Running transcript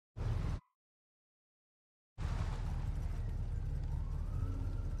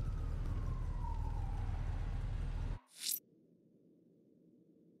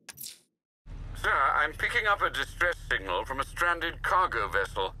Sir, I'm picking up a distress signal from a stranded cargo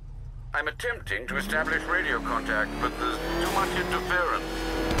vessel. I'm attempting to establish radio contact, but there's too much interference.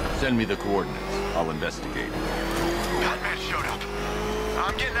 Send me the coordinates. I'll investigate. Batman showed up.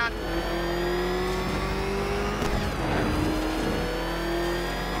 I'm getting out.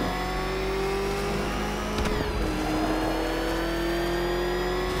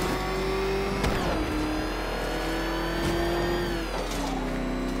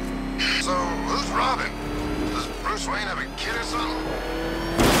 So, who's Robin? Does Bruce Wayne have a kid or something?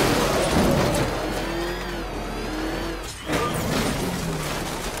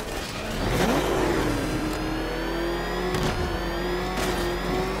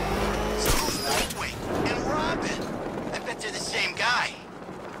 So who's Nightwing and Robin? I bet they're the same guy.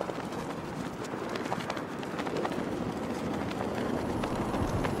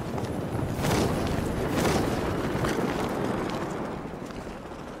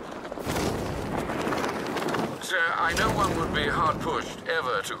 I know one would be hard-pushed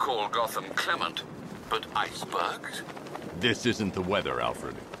ever to call Gotham clement, but icebergs? This isn't the weather,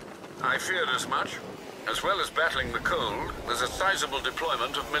 Alfred. I feared as much. As well as battling the cold, there's a sizable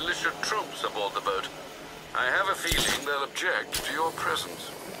deployment of militia troops aboard the boat. I have a feeling they'll object to your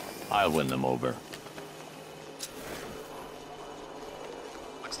presence. I'll win them over.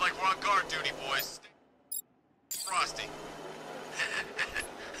 Looks like we're on guard duty, boys. Frosty.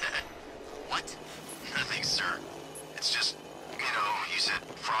 What? Nothing, sir. It's just, you said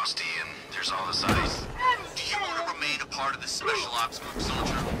Frosty and there's all this ice. Do you want to remain a part of the Special Ops group,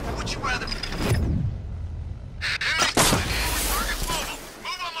 soldier? Or would you rather... Target's mobile!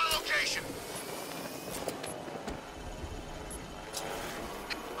 Move on my location!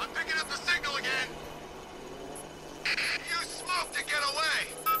 I'm picking up the signal again! Use smoke to get away!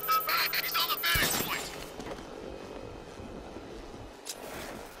 He's on the vantage point!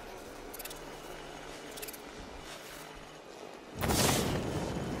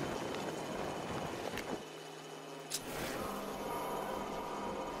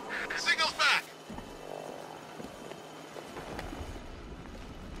 Signal's back!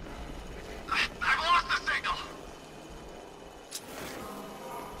 I've lost the signal!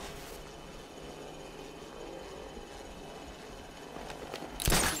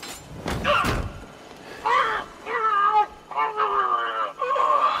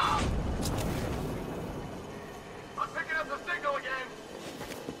 I'm picking up the signal again!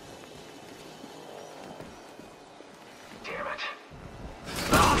 Damn it.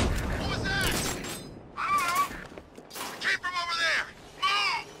 What was that? I don't know. It came from over there.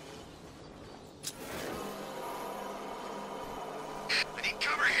 Move! I need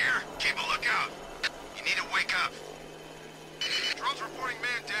cover here. Keep a lookout. You need to wake up. Drone's reporting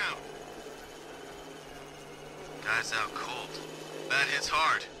man down. Guy's out cold. That hits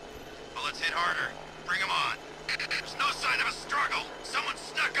hard. Bullets hit harder. Bring him on. There's no sign of a struggle. Someone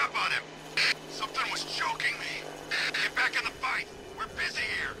snuck up on him. Something was choking me. Get back in the fight. We're busy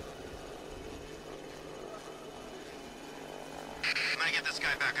here. I'm gonna get this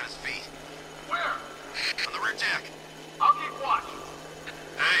guy back on his feet. Where? On the rear deck. I'll keep watch.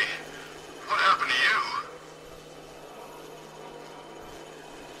 Hey, what happened to you?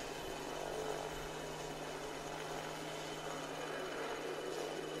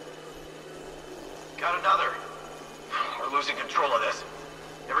 Got another. We're losing control of this.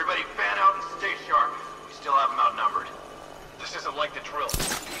 Everybody fan out and stay sharp. We still have them outnumbered. This isn't like the drill.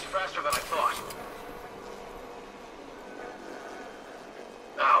 He's faster than I thought.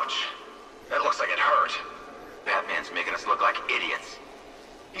 Ouch. That looks like it hurt. Batman's making us look like idiots.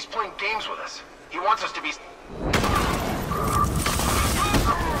 He's playing games with us. He wants us to be...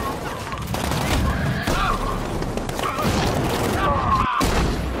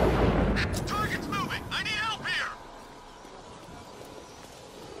 Target's moving! I need help here!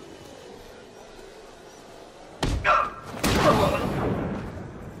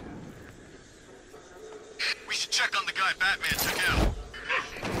 We should check on the guy Batman took out.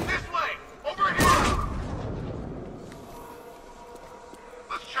 This way! Over here!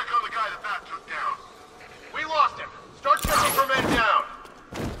 Let's check on the guy the Bat took down. We lost him. Start checking for men down.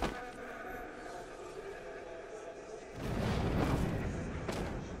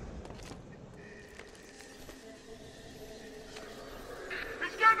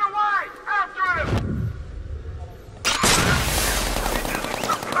 He's getting away! After him!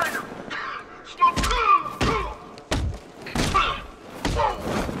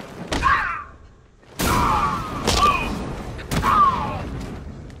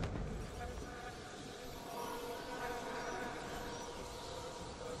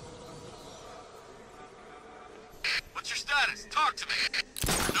 What's your status? Talk to me.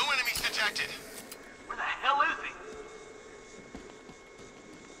 No enemies detected.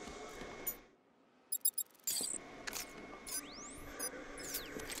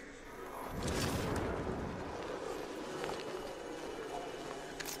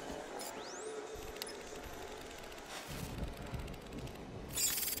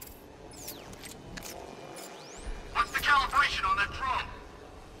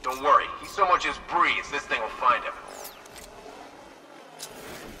 find him.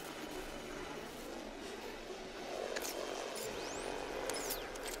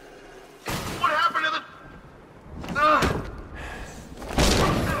 What happened to the...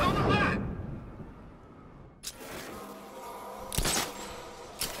 What the hell was that?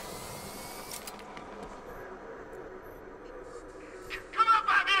 Come on,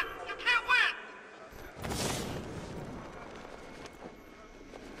 Batman! You can't win!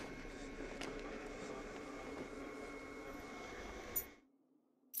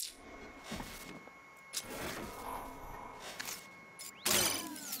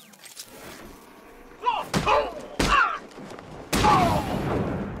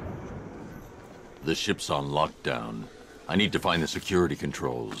 The ship's on lockdown. I need to find the security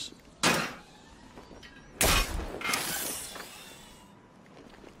controls.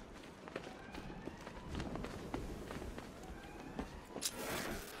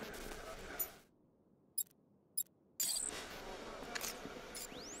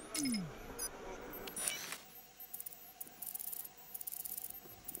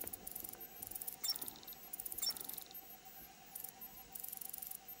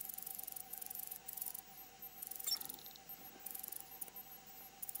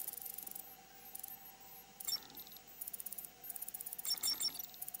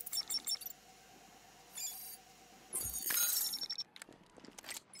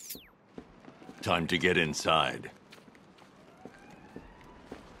 Time to get inside.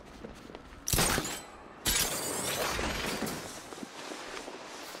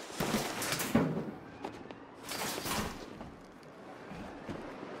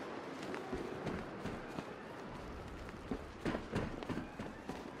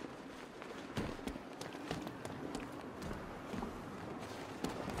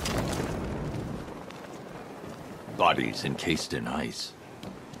 Bodies encased in ice.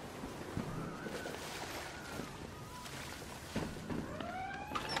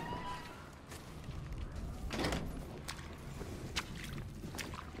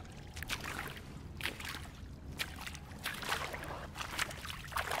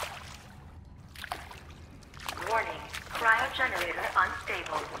 Warning, cryogenerator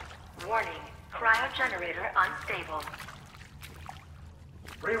unstable. Warning, cryogenerator unstable.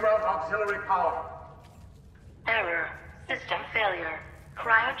 Reroute auxiliary power. Error, system failure.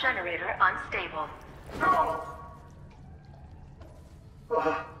 Cryogenerator unstable. No!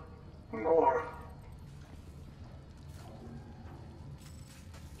 More.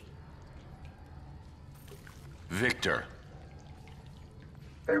 Victor.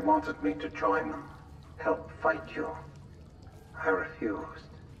 They wanted me to join them, help fight you. I refused,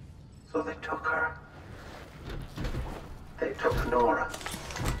 so they took her. They took Nora.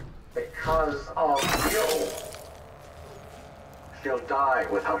 Because of you. She'll die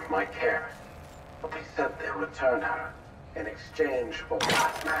without my care. But they said they'll return her in exchange for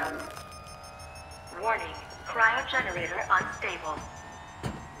Batman. Warning, cryogenerator unstable.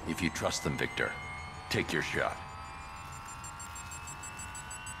 If you trust them, Victor, take your shot.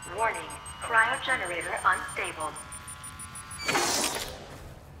 Warning, cryogenerator unstable.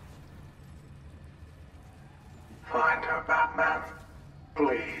 Find her, Batman.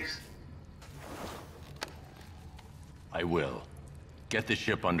 Please. I will. Get the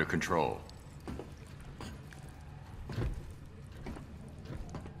ship under control.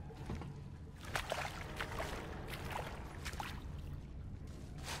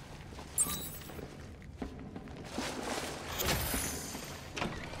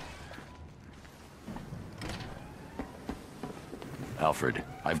 Alfred,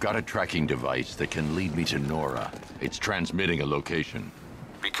 I've got a tracking device that can lead me to Nora. It's transmitting a location.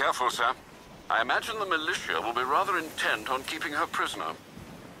 Be careful, sir. I imagine the militia will be rather intent on keeping her prisoner.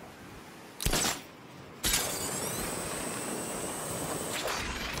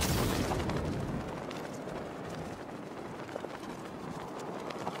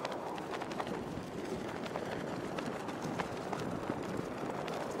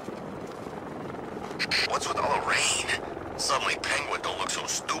 What's with all the rain? Suddenly Penguin don't look so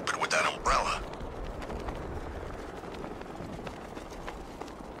stupid with that umbrella.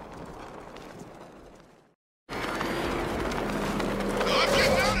 I'm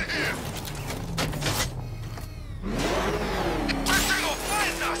getting out of here! That thing will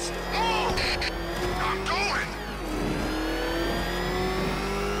find us! Oh! I'm going!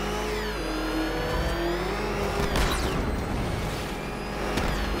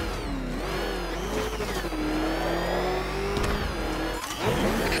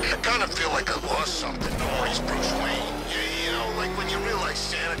 I kind of feel like I lost something. No worries, Bruce Wayne. You know, like when you realize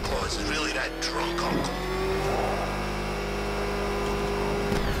Santa Claus is really that drunk uncle.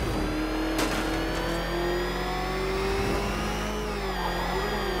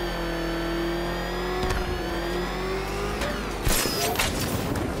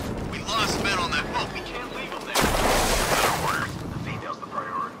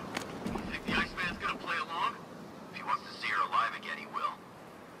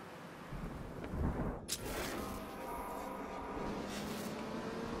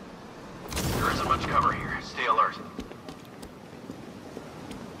 isn't much cover here. Stay alert.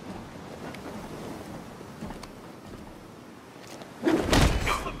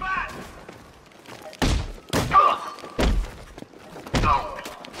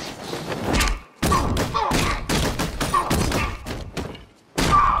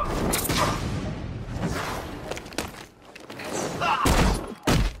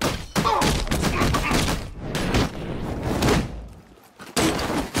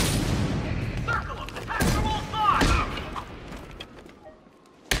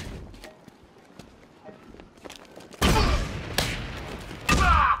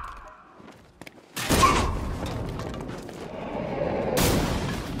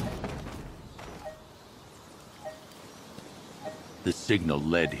 The signal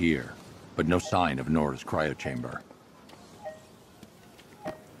led here, but no sign of Nora's cryochamber.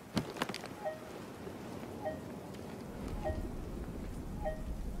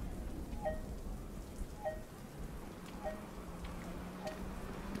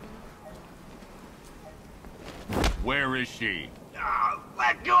 Where is she?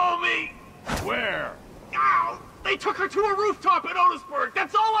 Let go of me! Where? They took her to a rooftop in Otisburg!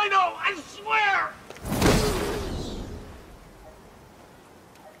 That's all I know! I swear!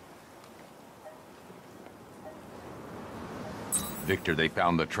 Victor, they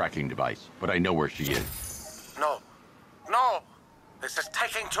found the tracking device, but I know where she is. No. No! This is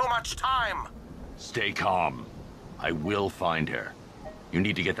taking too much time! Stay calm. I will find her. You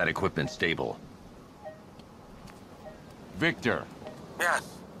need to get that equipment stable. Victor!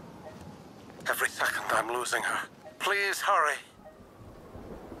 Yes. Every second I'm losing her. Please hurry.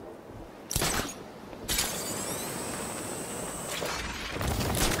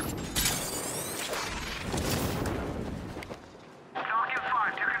 Falcon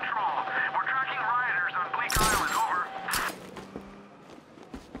 5 to control. We're tracking rioters on Bleak Island, over.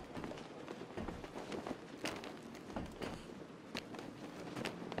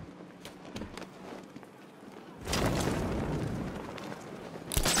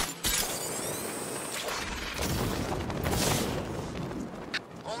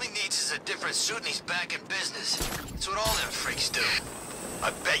 All he needs is a different suit and he's back in business. That's what all them freaks do.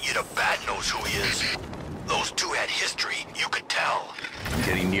 I bet you the Bat knows who he is. Those two had history, you could tell. I'm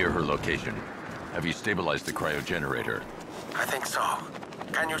getting near her location. Have you stabilized the cryogenerator? I think so.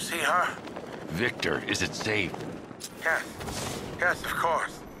 Can you see her? Victor, is it safe? Yes. Yes, of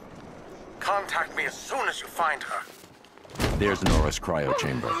course. Contact me as soon as you find her. There's Nora's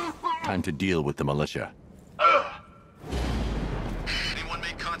cryochamber. Time to deal with the militia. Anyone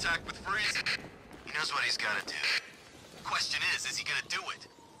make contact with Freeze? He knows what he's gotta do. Question is he gonna do it?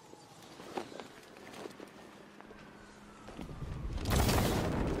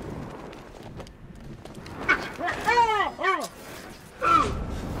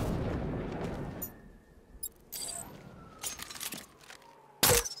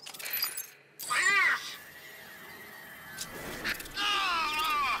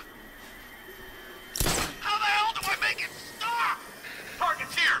 How the hell do I make it stop?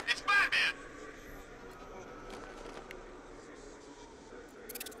 Target's here! It's Batman!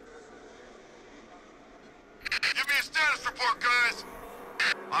 Give me a status report, guys.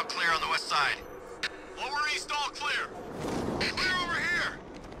 I'm clear on the west side. Lower east, all clear. Clear over here.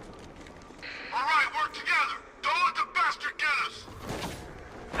 All right, work together. Don't let the bastard get us.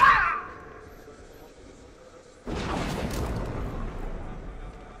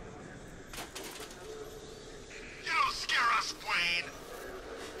 You don't scare us, Wayne.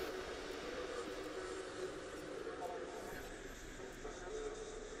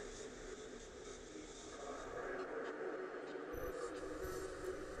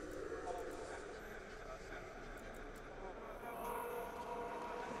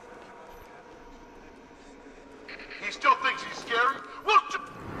 He still thinks he's scary?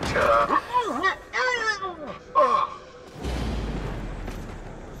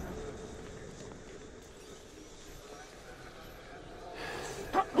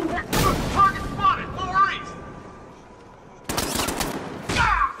 Target spotted! Lower east!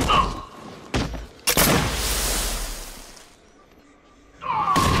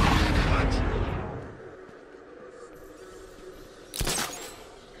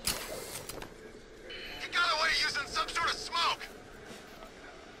 He got away using some sort of smoke!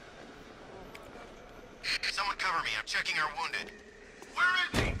 Someone cover me, I'm checking our wounded. Where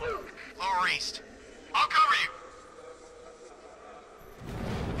is he? Lower east. I'll cover you.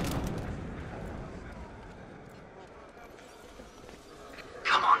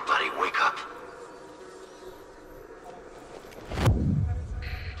 Come on, buddy, wake up.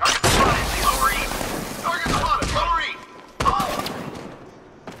 Target spotted! Lower east! Target spotted! Lower east!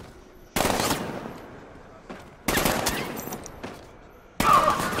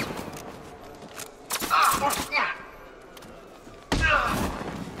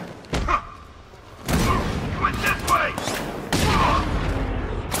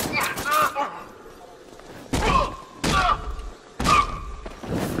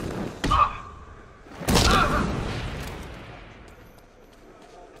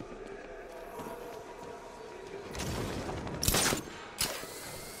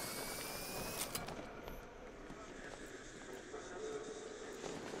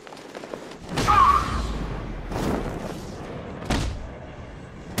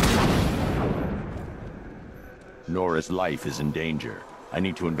 Nora's life is in danger. I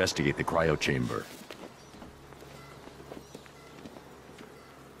need to investigate the cryo chamber.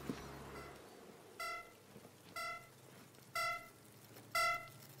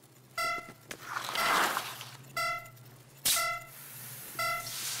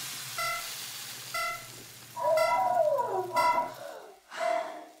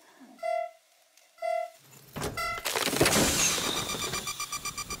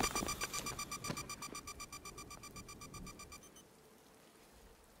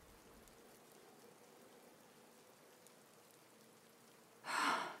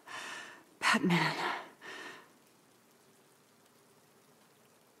 Batman.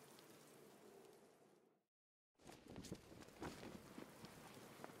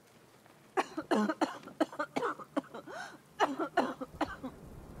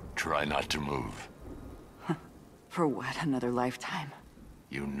 Try not to move. For what, another lifetime?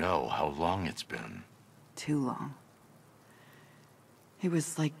 You know how long it's been. Too long. It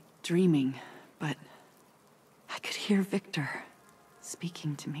was like dreaming, but I could hear Victor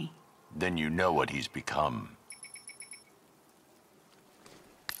speaking to me. Then you know what he's become.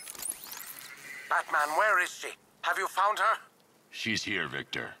 Batman, where is she? Have you found her? She's here,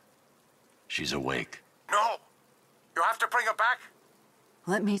 Victor. She's awake. No! You have to bring her back?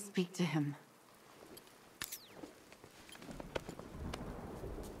 Let me speak to him.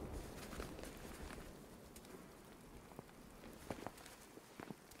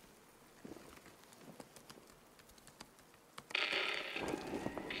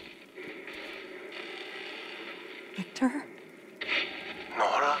 Victor?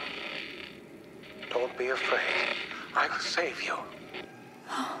 Nora, don't be afraid. I will save you.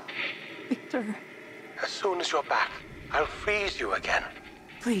 Victor, As soon as you're back, I'll freeze you again.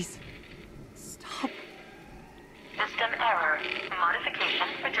 please, stop. System error. Modification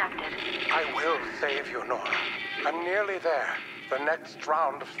rejected. I will save you, Nora. I'm nearly there. The next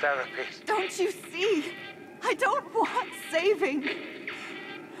round of therapies. Don't you see? I don't want saving.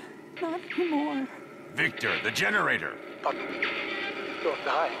 Not anymore. Victor, the generator! But you're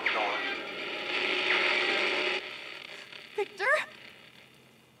dying, Nora. Victor?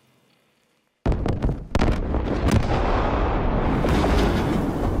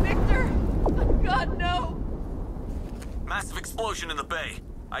 Victor! God, no! Massive explosion in the bay.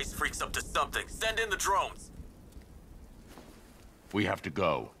 Ice Freak's up to something. Send in the drones. We have to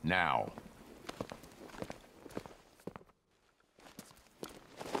go, now.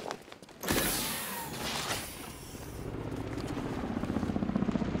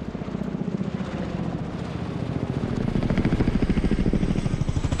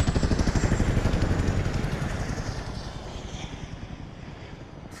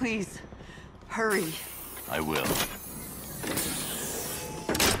 Please, hurry. I will.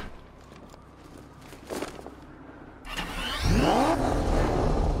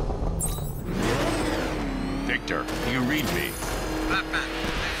 Victor, can you read me? Batman,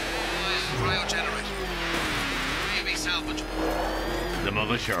 cryo generator. May be salvageable. The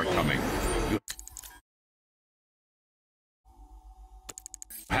militia are coming. You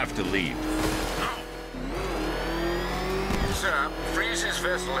have to leave. Sir, Freeze's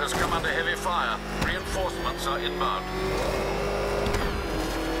vessel has come under heavy fire. Reinforcements are inbound.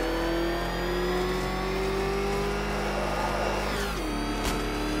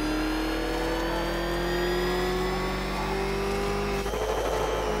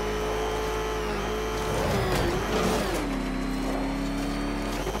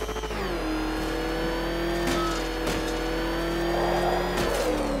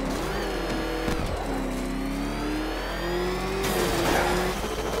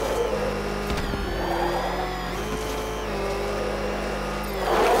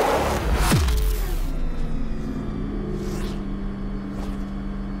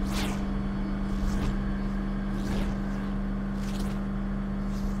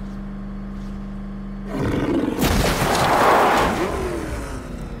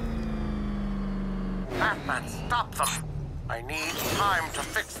 Batman, stop them. I need time to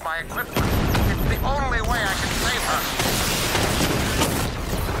fix my equipment. It's the only way I can save her.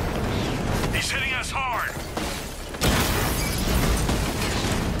 He's hitting us hard.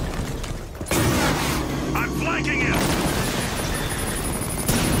 I'm flanking him.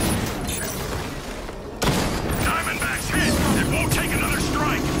 Diamondback's hit. It won't take another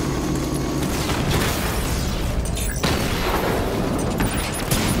strike.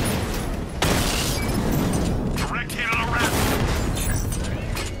 Direct hit on a rat.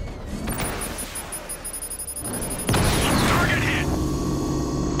 Target hit.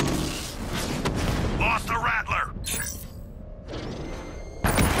 Lost the Rattler.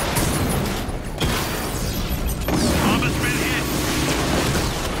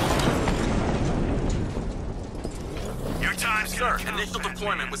 Sir, initial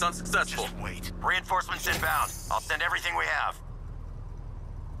deployment was unsuccessful. Just wait. Reinforcements inbound. I'll send everything we have.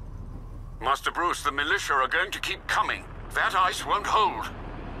 Master Bruce, the militia are going to keep coming. That ice won't hold.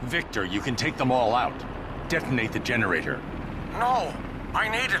 Victor, you can take them all out. Detonate the generator. No! I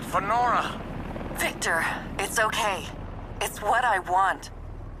need it for Nora! Victor, it's okay. It's what I want.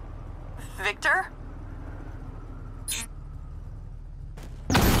 Victor?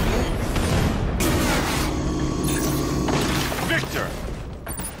 Victor!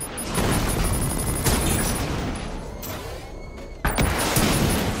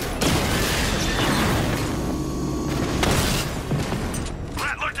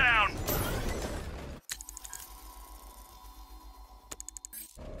 Look down!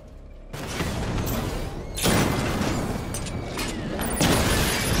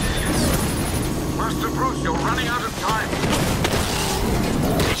 Master Bruce, you're running out of time.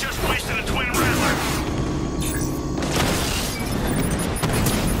 He just wasted a twin rattler!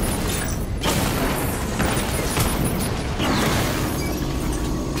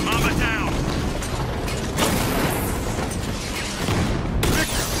 Mama down!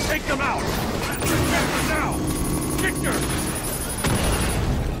 Victor, take them out! Victor, now! Victor!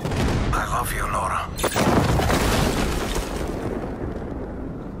 I love you, Nora.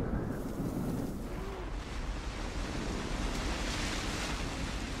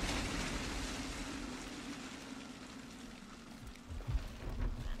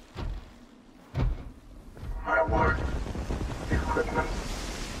 My work, the equipment,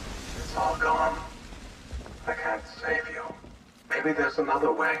 it's all gone. I can't save you. Maybe there's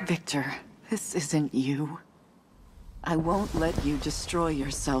another way. Victor, this isn't you. I won't let you destroy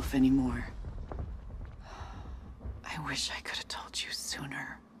yourself anymore. I wish I could have told you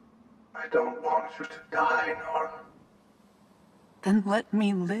sooner. I don't want you to die, Nora. Then let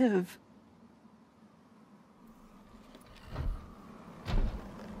me live.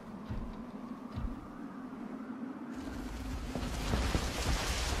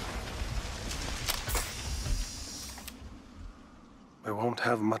 We won't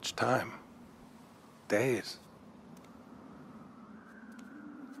have much time. Days.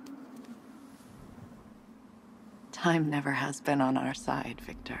 Time never has been on our side,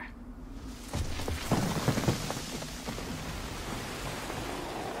 Victor.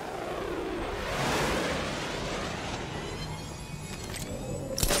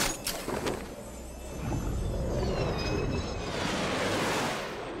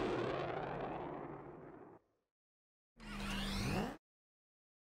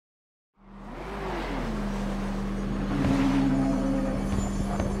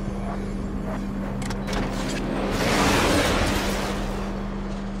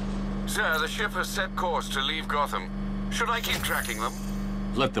 Sir, the ship has set course to leave Gotham. Should I keep tracking them?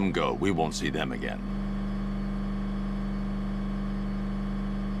 Let them go. We won't see them again.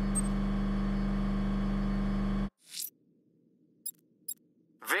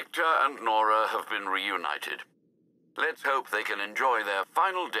 Victor and Nora have been reunited. Let's hope they can enjoy their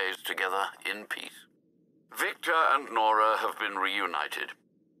final days together in peace. Victor and Nora have been reunited.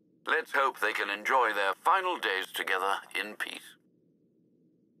 Let's hope they can enjoy their final days together in peace.